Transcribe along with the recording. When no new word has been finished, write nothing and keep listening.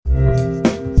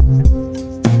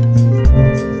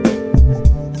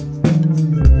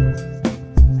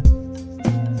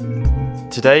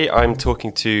Today I'm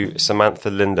talking to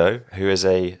Samantha Lindo, who is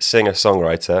a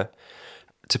singer-songwriter.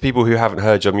 To people who haven't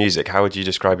heard your music, how would you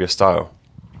describe your style?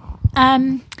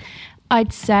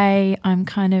 I'd say I'm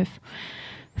kind of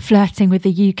flirting with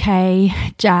the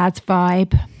UK jazz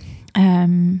vibe,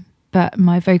 but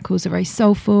my vocals are very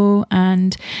soulful,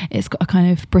 and it's got a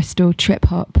kind of Bristol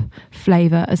trip-hop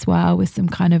flavour as well, with some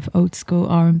kind of old school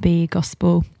R&B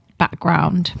gospel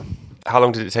background. How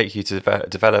long did it take you to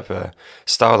develop a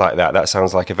style like that? That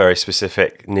sounds like a very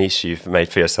specific niche you've made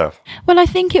for yourself. Well, I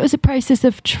think it was a process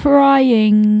of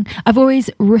trying. I've always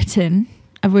written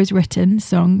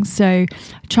songs, so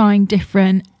trying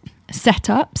different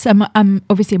setups.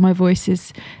 Obviously my voice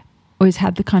has always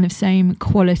had the kind of same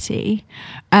quality.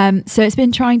 So it's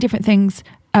been trying different things,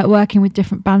 working with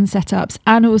different band setups,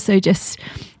 and also just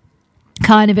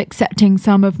kind of accepting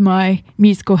some of my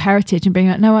musical heritage and being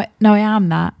like, no, I am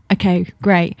that. Okay,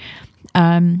 great.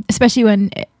 Especially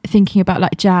when thinking about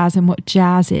like jazz and what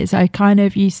jazz is, I kind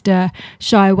of used to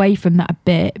shy away from that a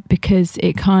bit because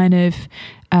it kind of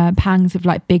pangs of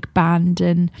like big band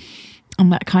and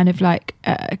that kind of like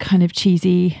kind of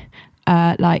cheesy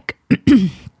like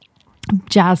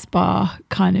jazz bar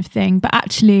kind of thing. But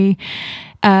actually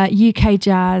UK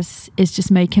jazz is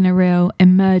just making a real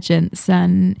emergence,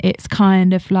 and it's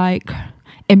kind of like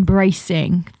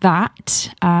embracing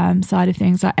that side of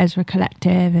things, like Ezra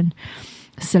Collective and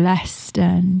Celeste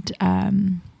and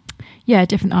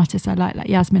different artists I like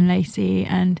Yasmin Lacey,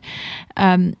 and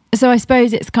so I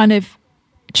suppose it's kind of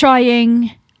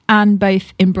trying and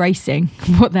both embracing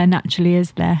what there naturally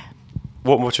is there.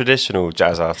 What more traditional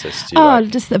jazz artists do you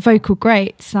like? Just the vocal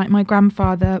greats. Like my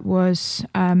grandfather was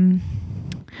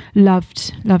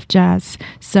loved jazz,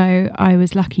 so I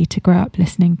was lucky to grow up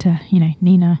listening to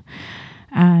Nina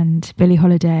and Billie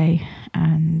Holiday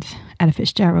and Ella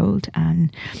Fitzgerald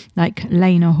and like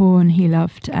Lena Horne he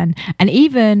loved, and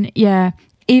even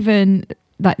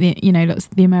like lots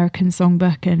of the American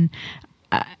songbook, and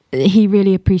he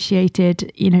really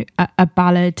appreciated a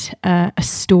ballad, a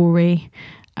story,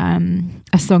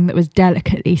 a song that was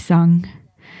delicately sung,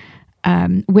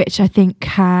 which I think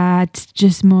had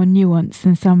just more nuance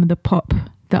than some of the pop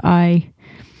that I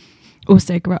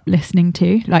also grew up listening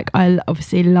to. Like I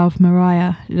obviously love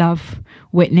Mariah, love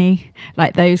Whitney,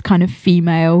 like those kind of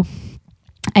female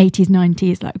 80s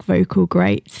 90s like vocal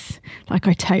greats, like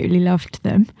I totally loved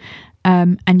them,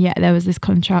 and yet there was this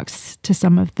contrast to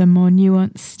some of the more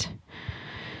nuanced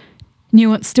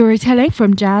storytelling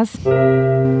from jazz.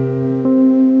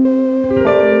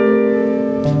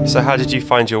 So how did you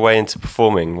find your way into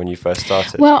performing when you first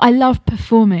started? Well, I love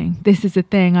performing. This is the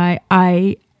thing.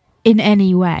 I in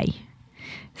any way.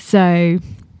 So,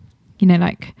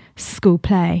 like school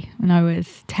play when I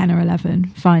was 10 or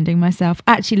 11, finding myself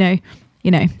actually,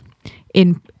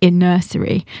 in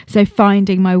nursery. So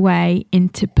finding my way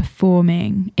into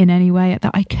performing in any way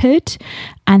that I could.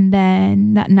 And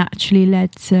then that naturally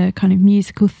led to kind of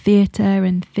musical theatre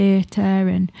and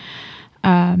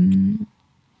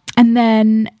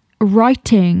then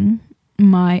writing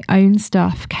my own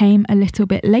stuff came a little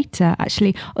bit later,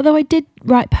 actually, although I did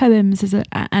write poems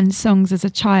and songs as a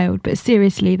child, but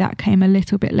seriously that came a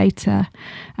little bit later.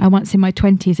 Once in my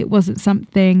 20s, it wasn't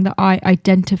something that I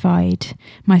identified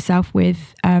myself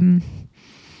with kind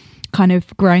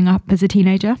of growing up as a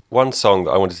teenager. One song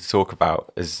that I wanted to talk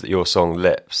about is your song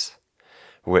Lips,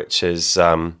 which is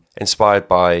inspired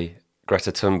by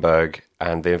Greta Thunberg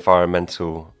and the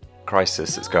environmental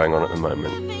crisis that's going on at the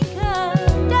moment.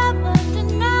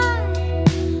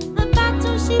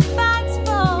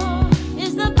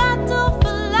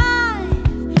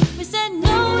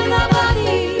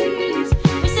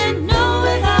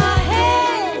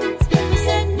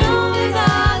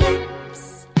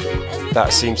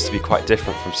 That seems to be quite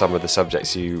different from some of the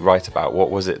subjects you write about.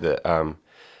 What was it that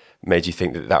made you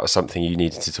think that was something you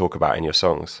needed to talk about in your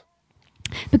songs?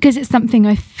 Because it's something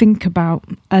I think about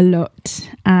a lot,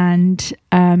 and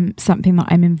something that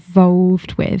I'm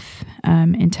involved with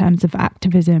in terms of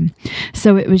activism.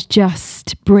 So it was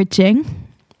just bridging.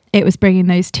 It was bringing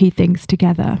those two things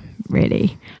together,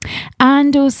 really.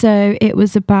 And also it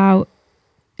was about,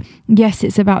 yes,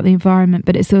 it's about the environment,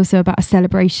 but it's also about a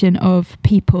celebration of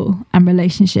people and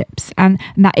relationships. And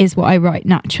that is what I write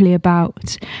naturally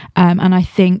about. And I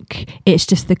think it's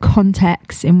just the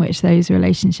context in which those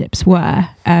relationships were,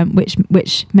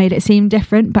 which made it seem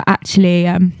different. But actually,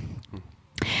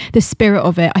 the spirit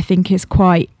of it, I think, is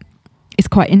quite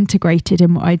integrated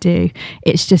in what I do.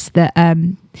 It's just that,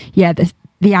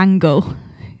 the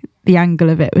angle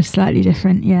of it was slightly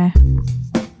different, yeah.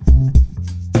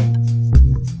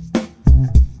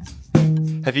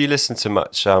 Have you listened to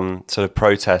much sort of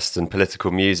protest and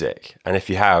political music? And if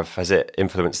you have, has it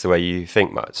influenced the way you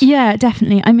think much? Yeah,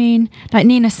 definitely. I mean, like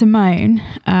Nina Simone,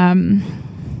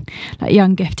 like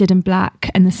Young, Gifted and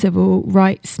Black, and the civil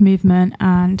rights movement,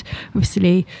 and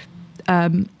obviously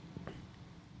Bob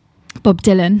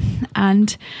Dylan.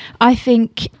 And I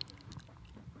think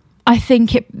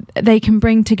they can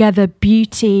bring together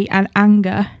beauty and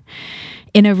anger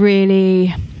in a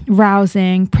really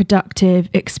rousing, productive,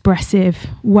 expressive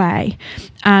way.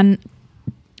 And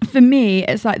for me,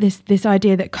 it's like this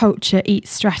idea that culture eats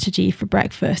strategy for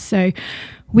breakfast. So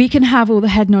we can have all the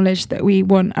head knowledge that we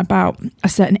want about a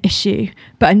certain issue,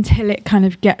 but until it kind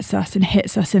of gets us and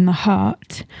hits us in the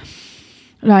heart,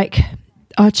 like,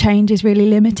 our change is really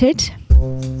limited.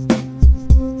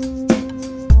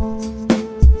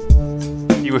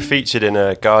 You were featured in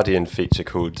a Guardian feature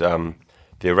called The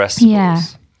Arrestables. Yeah.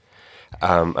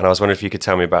 And I was wondering if you could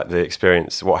tell me about the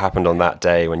experience, what happened on that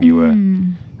day when you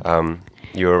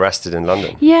were arrested in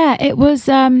London. Yeah, it was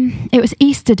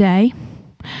Easter Day,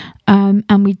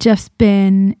 and we'd just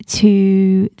been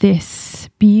to this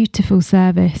beautiful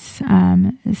service.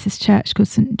 It's this church called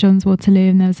St John's Waterloo,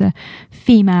 and there was a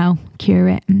female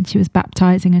curate, and she was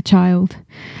baptising a child,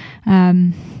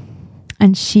 and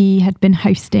she had been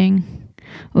hosting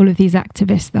all of these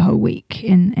activists the whole week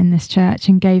in this church,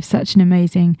 and gave such an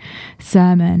amazing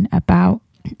sermon about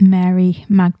Mary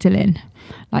Magdalene,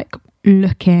 like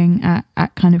looking at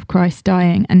kind of Christ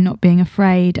dying and not being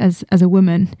afraid as a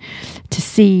woman to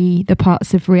see the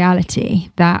parts of reality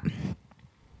that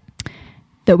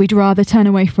we'd rather turn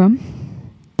away from,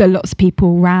 but lots of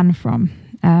people ran from.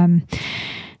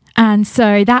 And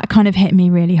so that kind of hit me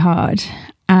really hard.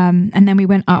 And then we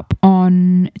went up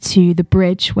on to the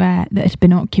bridge that had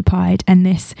been occupied, and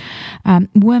this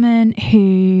woman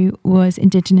who was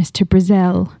indigenous to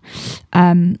Brazil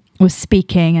was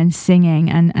speaking and singing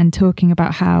and talking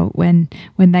about how when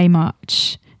they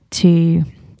march to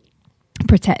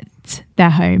protect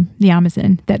their home, the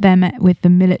Amazon, that they're met with the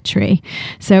military.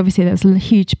 So obviously there was a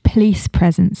huge police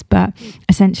presence, but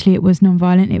essentially it was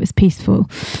non-violent, it was peaceful.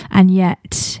 And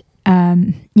yet,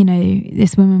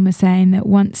 this woman was saying that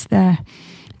once the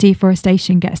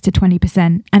deforestation gets to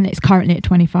 20%, and it's currently at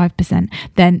 25%,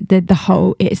 then the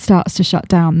whole, it starts to shut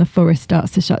down, the forest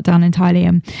starts to shut down entirely.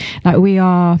 And like we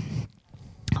are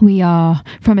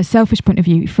from a selfish point of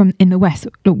view, from in the West,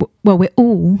 well, we're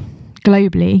all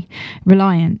globally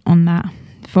reliant on that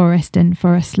forest and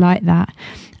forests like that.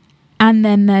 And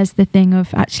then there's the thing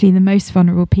of actually the most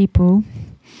vulnerable people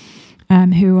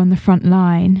who are on the front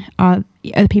line are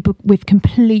people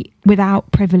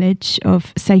without privilege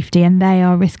of safety, and they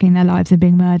are risking their lives and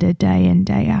being murdered day in,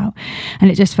 day out.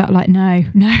 And it just felt like, no,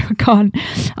 I can't.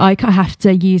 I have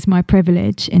to use my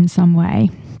privilege in some way.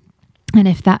 And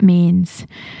if that means,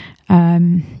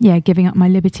 giving up my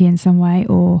liberty in some way,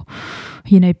 or,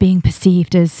 being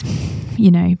perceived as,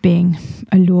 being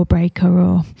a lawbreaker,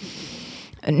 or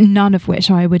none of which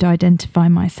I would identify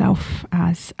myself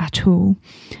as at all.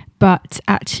 But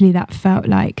actually that felt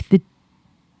like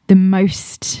the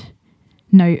most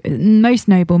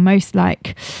noble, most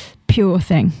like pure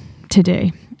thing to do.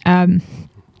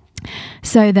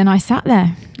 So then I sat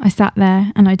there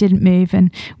and I didn't move,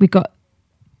 and we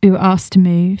were asked to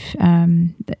move.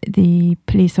 The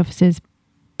police officers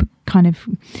kind of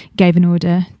gave an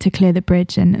order to clear the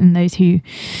bridge, and those who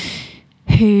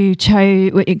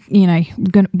chose, were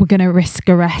going to risk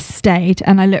arrest stayed.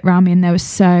 And I looked around me, and there were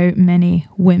so many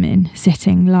women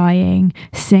sitting, lying,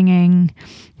 singing,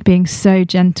 being so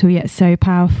gentle yet so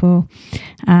powerful.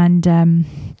 And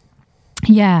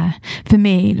for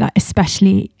me, like,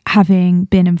 especially having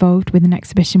been involved with an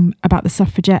exhibition about the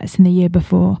suffragettes in the year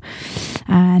before,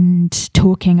 and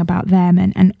talking about them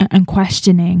and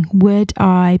questioning, would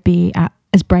I be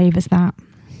as brave as that,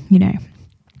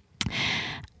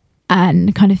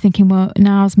 and kind of thinking, well,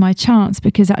 now's my chance,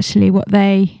 because actually what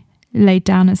they laid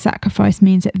down as sacrifice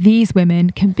means that these women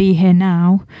can be here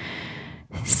now,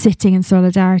 sitting in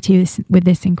solidarity with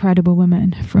this incredible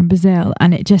woman from Brazil.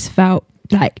 And it just felt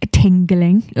like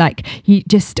tingling, like you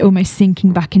just almost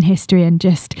sinking back in history, and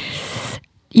just,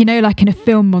 like in a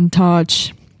film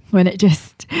montage when it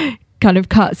just kind of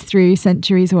cuts through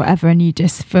centuries or whatever, and you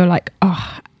just feel like,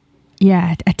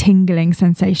 a tingling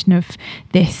sensation of,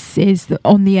 this is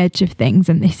on the edge of things,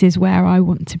 and this is where I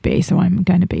want to be, so I'm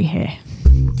going to be here.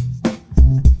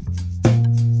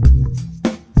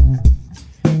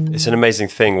 It's an amazing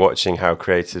thing watching how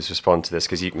creatives respond to this,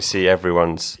 because you can see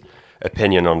everyone's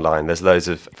opinion online. There's loads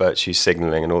of virtue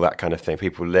signalling and all that kind of thing.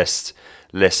 People list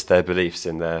their beliefs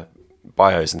in their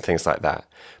bios and things like that.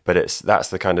 But that's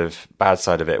the kind of bad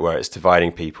side of it, where it's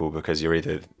dividing people, because you're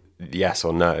either yes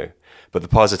or no. But the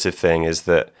positive thing is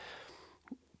that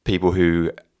people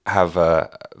who have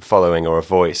a following or a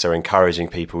voice are encouraging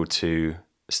people to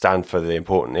stand for the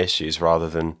important issues, rather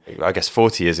than, I guess,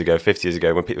 40 years ago, 50 years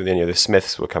ago, when people, the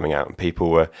Smiths were coming out and people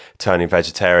were turning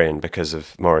vegetarian because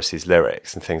of Morrissey's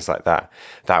lyrics and things like that.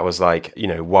 That was like,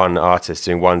 one artist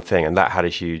doing one thing, and that had a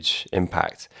huge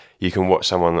impact. You can watch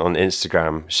someone on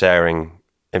Instagram sharing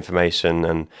information,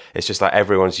 and it's just like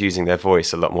everyone's using their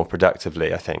voice a lot more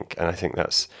productively, I think. And I think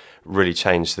that's really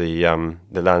changed the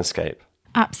landscape.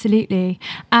 Absolutely.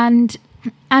 And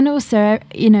also,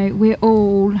 we're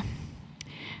all...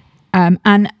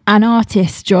 an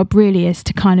artist's job really is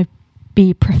to kind of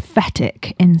be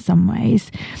prophetic in some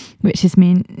ways, which is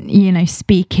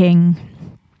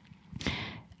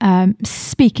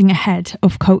speaking ahead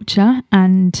of culture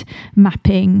and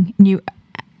mapping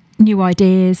new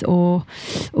ideas or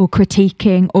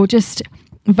critiquing or just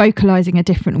vocalizing a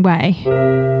different way.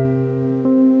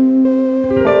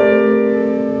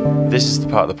 This is the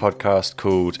part of the podcast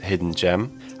called Hidden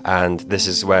Gem, and this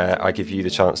is where I give you the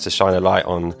chance to shine a light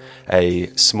on a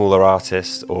smaller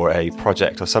artist or a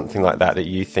project or something like that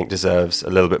you think deserves a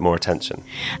little bit more attention.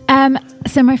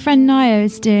 So my friend Naya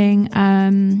is doing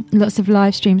lots of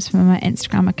live streams from my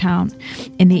Instagram account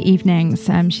in the evenings.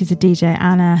 She's a DJ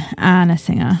and a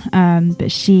singer,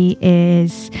 but she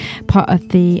is part of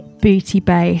the Booty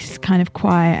Bass kind of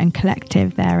choir and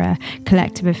collective. They're a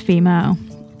collective of female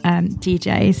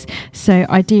DJs, so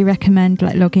I do recommend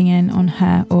logging in on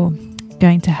her or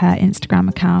going to her Instagram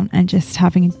account and just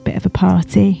having a bit of a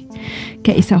party.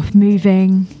 Get yourself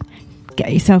moving,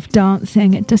 get yourself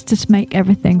dancing. It just make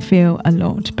everything feel a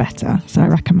lot better, so I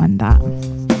recommend that.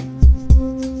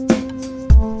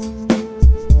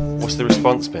 What's the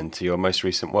response been to your most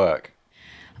recent work?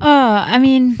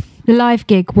 The live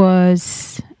gig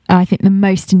was, I think, the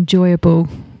most enjoyable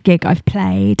gig I've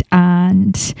played,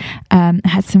 and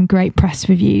had some great press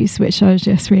reviews, which I was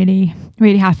just really,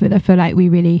 really happy with. I feel like we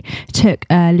really took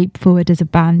a leap forward as a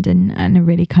band and are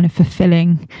really kind of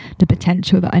fulfilling the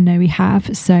potential that I know we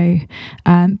have. So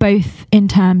both in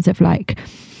terms of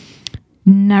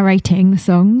narrating the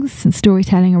songs and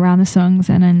storytelling around the songs,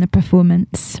 and then the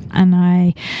performance. And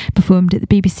I performed at the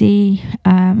BBC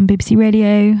on BBC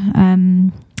Radio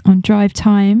on Drive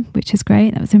Time, which is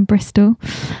great. That was in Bristol.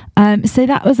 So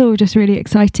that was all just really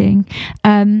exciting.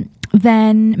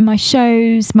 Then my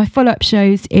follow-up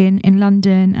shows in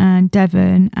London and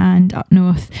Devon and up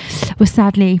north were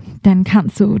sadly then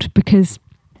cancelled because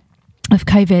of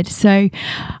COVID. So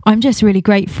I'm just really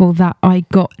grateful that I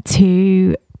got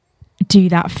to do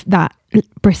that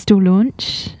Bristol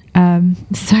launch.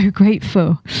 So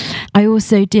grateful. I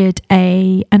also did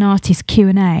an artist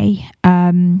Q&A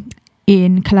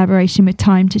in collaboration with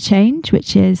Time to Change,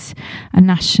 which is a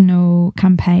national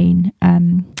campaign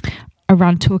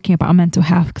around talking about our mental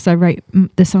health, because I wrote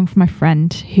the song for my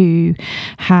friend who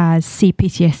has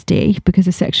CPTSD because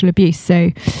of sexual abuse. So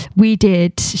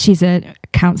she's a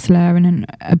counsellor and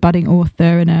a budding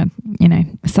author and a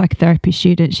psychotherapy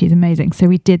student. She's amazing. So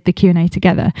we did the Q&A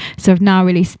together. So I've now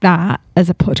released that as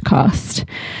a podcast.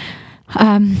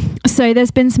 So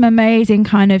there's been some amazing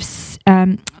kind of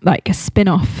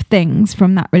spin-off things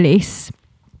from that release.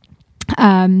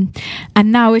 And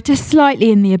now we're just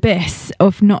slightly in the abyss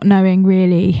of not knowing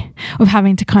really, of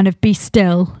having to kind of be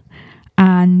still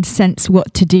and sense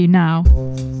what to do now.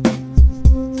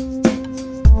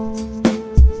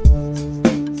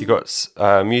 You got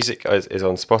music is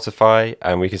on Spotify,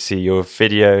 and we can see your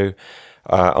video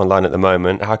online at the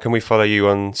moment. How can we follow you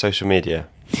on social media?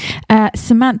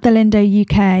 Samantha Lindo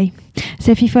UK.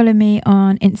 So if you follow me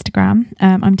on Instagram,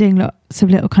 I'm doing lots of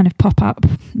little kind of pop-up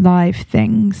live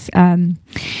things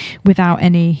without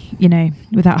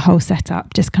without a whole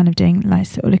setup, just kind of doing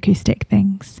little acoustic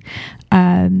things.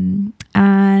 And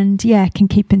can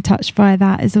keep in touch via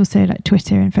that. There's also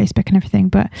Twitter and Facebook and everything,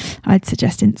 but I'd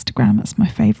suggest Instagram. That's my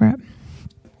favourite.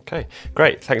 Okay,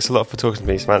 great. Thanks a lot for talking to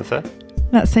me, Samantha.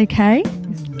 That's okay.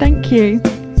 Thank you.